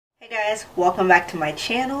Guys, welcome back to my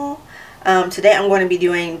channel. Today I'm going to be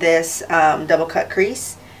doing this double cut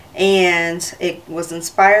crease, and it was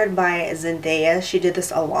inspired by Zendaya. She did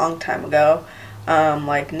this a long time ago.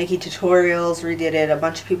 Like Nikki Tutorials redid it, a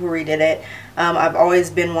bunch of people redid it. I've always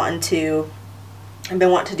been wanting to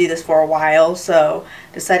do this for a while, so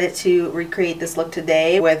decided to recreate this look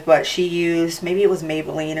today with what she used. Maybe it was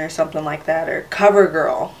Maybelline or something like that, or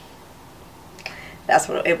CoverGirl. That's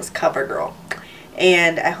what it was, CoverGirl.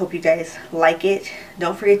 And I hope you guys like it.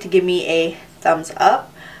 Don't forget to give me a thumbs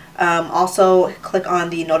up. Also click on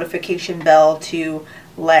the notification bell to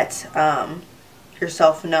let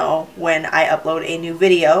yourself know when I upload a new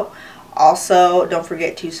video. Also, don't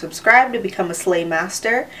forget to subscribe to become a Slay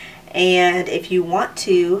Master. And if you want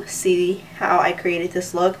to see how I created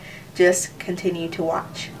this look, just continue to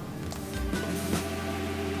watch.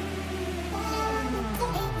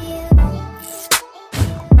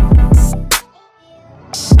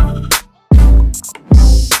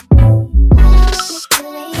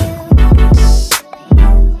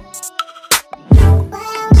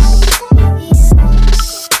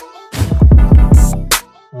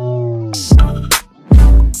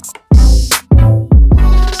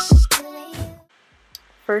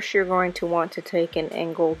 First, you're going to want to take an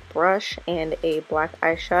angled brush and a black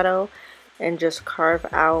eyeshadow and just carve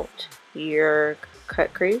out your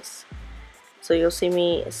cut crease. So you'll see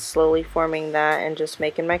me slowly forming that and just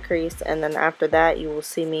making my crease, and then after that you will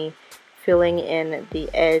see me filling in the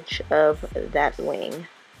edge of that wing.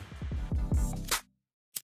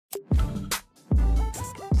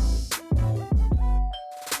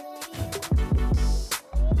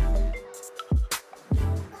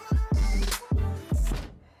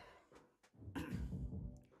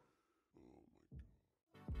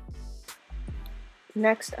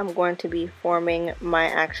 Next, I'm going to be forming my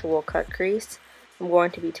actual cut crease. I'm going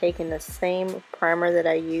to be taking the same primer that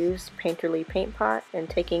I used, Painterly Paint Pot, and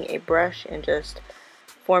taking a brush and just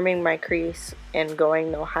forming my crease and going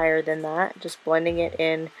no higher than that, just blending it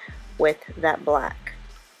in with that black.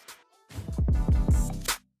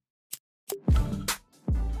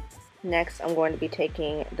 Next, I'm going to be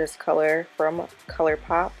taking this color from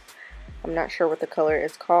ColourPop. I'm not sure what the color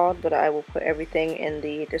is called, but I will put everything in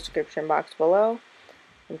the description box below.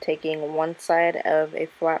 I'm taking one side of a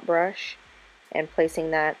flat brush and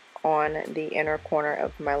placing that on the inner corner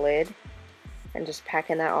of my lid and just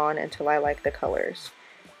packing that on until I like the colors.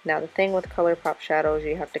 Now the thing with ColourPop shadows,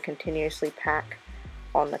 you have to continuously pack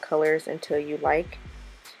on the colors until you like.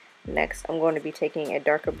 Next, I'm going to be taking a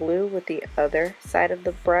darker blue with the other side of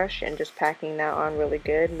the brush and just packing that on really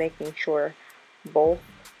good, making sure both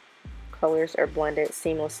colors are blended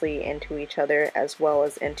seamlessly into each other as well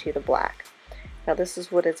as into the black. Now this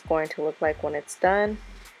is what it's going to look like when it's done.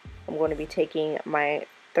 I'm going to be taking my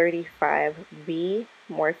 35B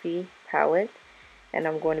Morphe palette, and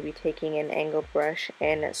I'm going to be taking an angled brush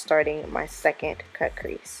and starting my second cut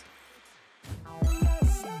crease.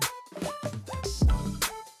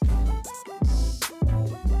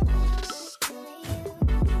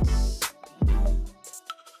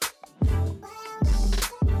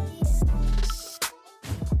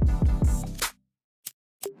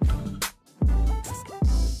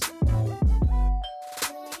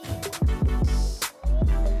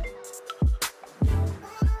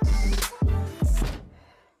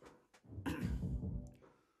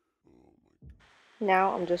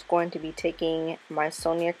 Now I'm just going to be taking my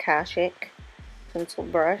Sonia Kashuk pencil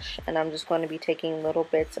brush, and I'm just going to be taking little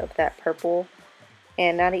bits of that purple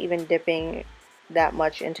and not even dipping that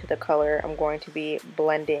much into the color. I'm going to be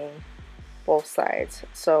blending both sides.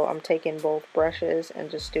 So I'm taking both brushes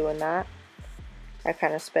and just doing that. I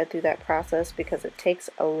kind of sped through that process because it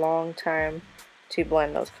takes a long time to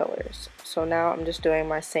blend those colors. So now I'm just doing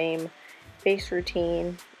my same face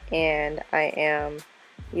routine, and I am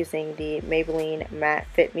using the Maybelline Matte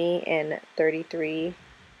Fit Me in 33,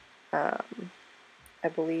 I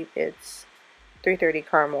believe it's 330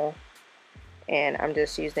 Caramel, and I'm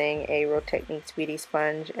just using a Real Techniques Beauty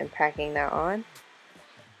Sponge and packing that on.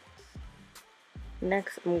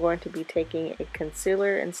 Next, I'm going to be taking a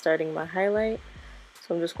concealer and starting my highlight.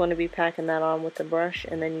 So I'm just going to be packing that on with the brush,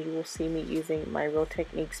 and then you will see me using my Real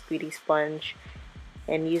Techniques Beauty Sponge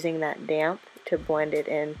and using that damp to blend it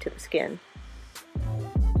into the skin.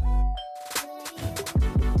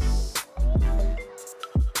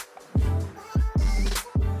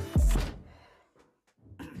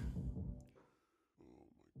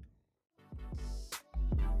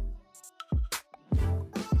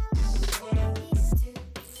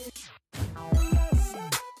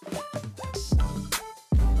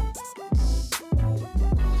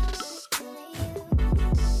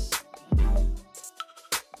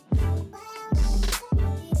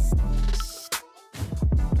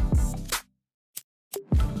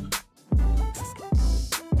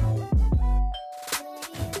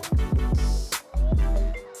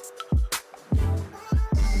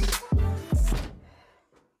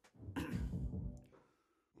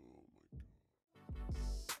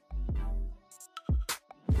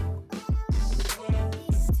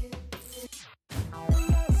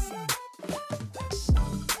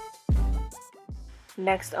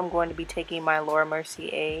 Next, I'm going to be taking my Laura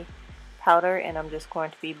Mercier powder and I'm just going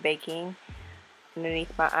to be baking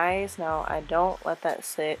underneath my eyes. Now, I don't let that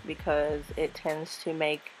sit because it tends to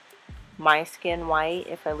make my skin white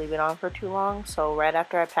if I leave it on for too long. So right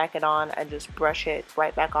after I pack it on, I just brush it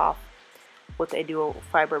right back off with a dual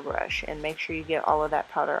fiber brush and make sure you get all of that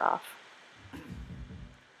powder off.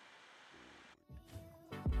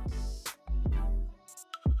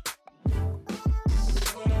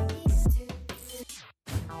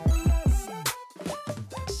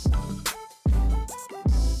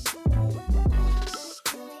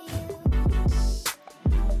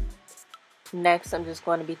 Next, I'm just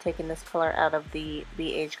going to be taking this color out of the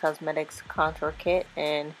BH Cosmetics contour kit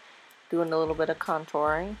and doing a little bit of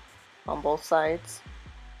contouring on both sides.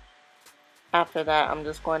 After that, I'm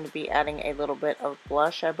just going to be adding a little bit of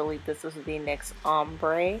blush. I believe this is the NYX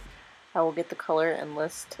Ombre. I will get the color and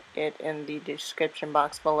list it in the description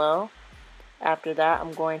box below. After that,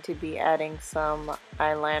 I'm going to be adding some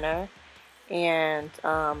eyeliner. And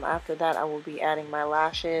after that, I will be adding my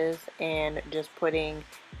lashes and just putting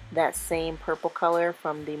that same purple color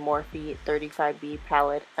from the Morphe 35B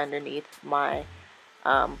palette underneath my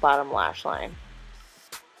bottom lash line.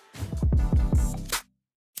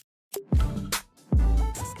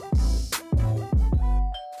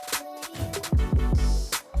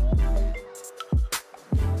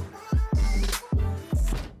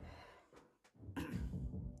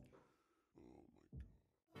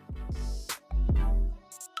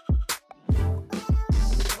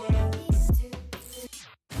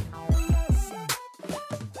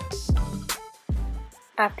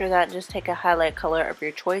 After that, just take a highlight color of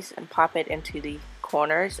your choice and pop it into the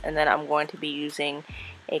corners, and then I'm going to be using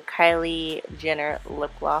a Kylie Jenner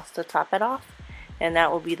lip gloss to top it off, and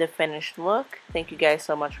that will be the finished look. Thank you guys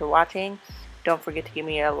so much for watching. Don't forget to give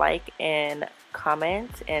me a like and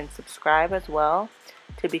comment and subscribe as well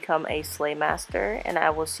to become a Slay Master, and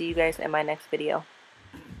I will see you guys in my next video.